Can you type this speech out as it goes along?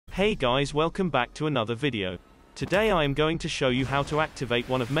Hey guys, welcome back to another video. Today I am going to show you how to activate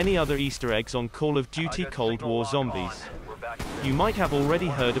one of many other Easter eggs on Call of Duty Cold War Zombies. You might have already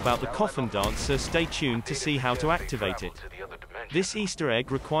heard about the Coffin dance, so stay tuned to see how to activate it. This Easter egg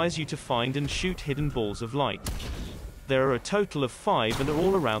requires you to find and shoot hidden balls of light. There are a total of 5 and are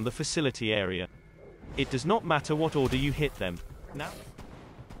all around the facility area. It does not matter what order you hit them. Now,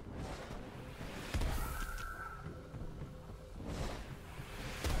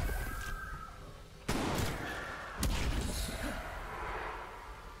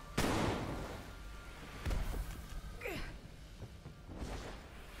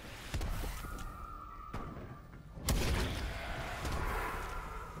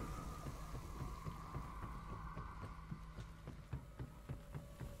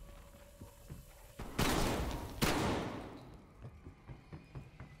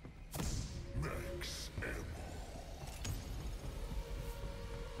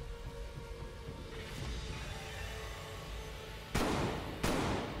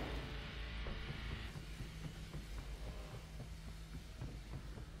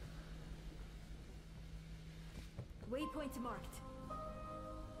 Waypoint marked.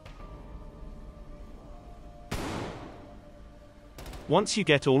 once you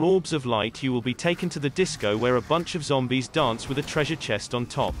get all orbs of light, you will be taken to the disco where a bunch of zombies dance with a treasure chest on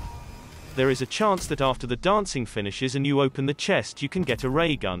top. There is a chance that after the dancing finishes and you open the chest, you can get a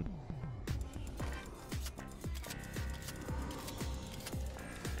ray gun.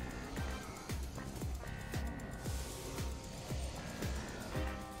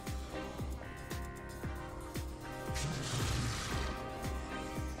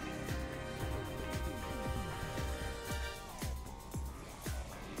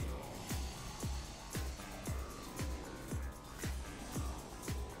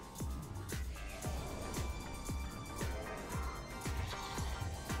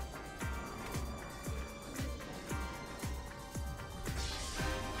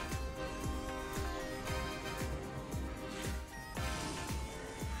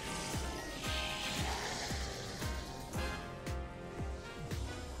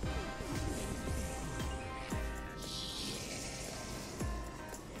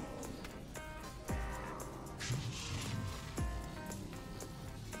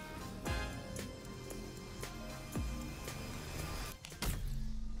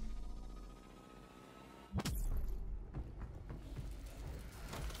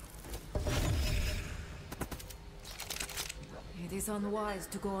 It is unwise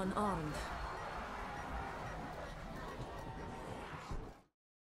to go unarmed.